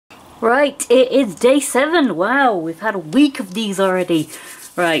Right, it is day 7. Wow, we've had a week of these already.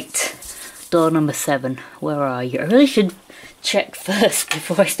 Right, door number 7. Where are you? I really should check first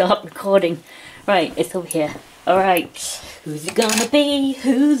before I start recording. Right, it's over here. Alright, who's it gonna be?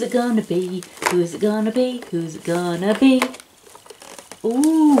 Who's it gonna be? Who's it gonna be? Who's it gonna be?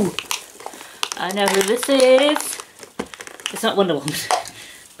 Ooh, I know who this is. It's not Wonder Woman,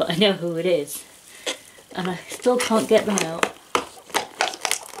 but I know who it is. And I still can't get them out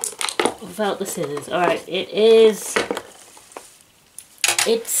without the scissors. Alright, it's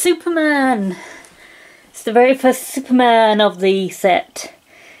Superman! It's the very first Superman of the set.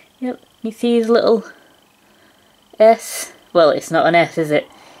 Yep, you see his little S? Well, it's not an S, is it?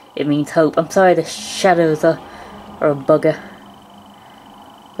 It means hope. I'm sorry, the shadows are a bugger.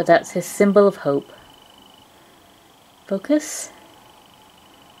 But that's his symbol of hope. Focus?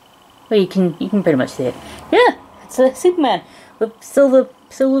 Well, you can pretty much see it. Yeah, it's a Superman with silver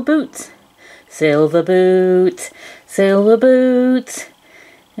boots. Silver boots, silver boots.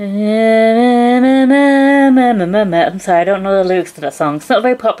 I'm sorry, I don't know the lyrics to that song. It's not a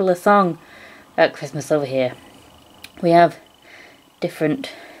very popular song at Christmas over here. We have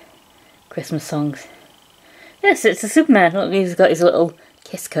different Christmas songs. Yes, it's a Superman. Look, he's got his little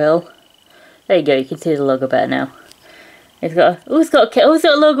kiss curl. There you go, you can see the logo better now. He's got a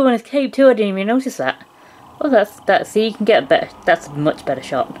logo on his cape too. I didn't even notice that. Oh, that's see, you can get a better. That's a much better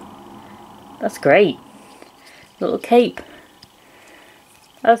shot. That's great. Little cape.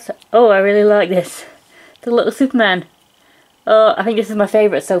 Oh, I really like this. The little Superman. Oh, I think this is my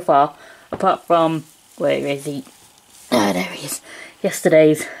favourite so far. Apart from, where is he? Ah, there he is.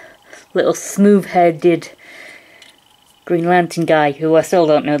 Yesterday's little smooth-headed Green Lantern guy, who I still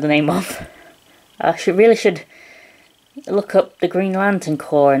don't know the name of. I really should look up the Green Lantern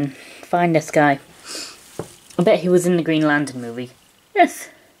Corps and find this guy. I bet he was in the Green Lantern movie. Yes,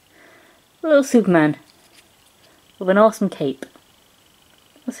 a little Superman with an awesome cape.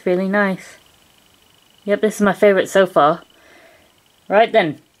 That's really nice. Yep, this is my favourite so far. Right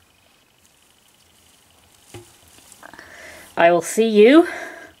then. I will see you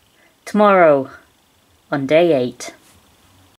tomorrow on day 8.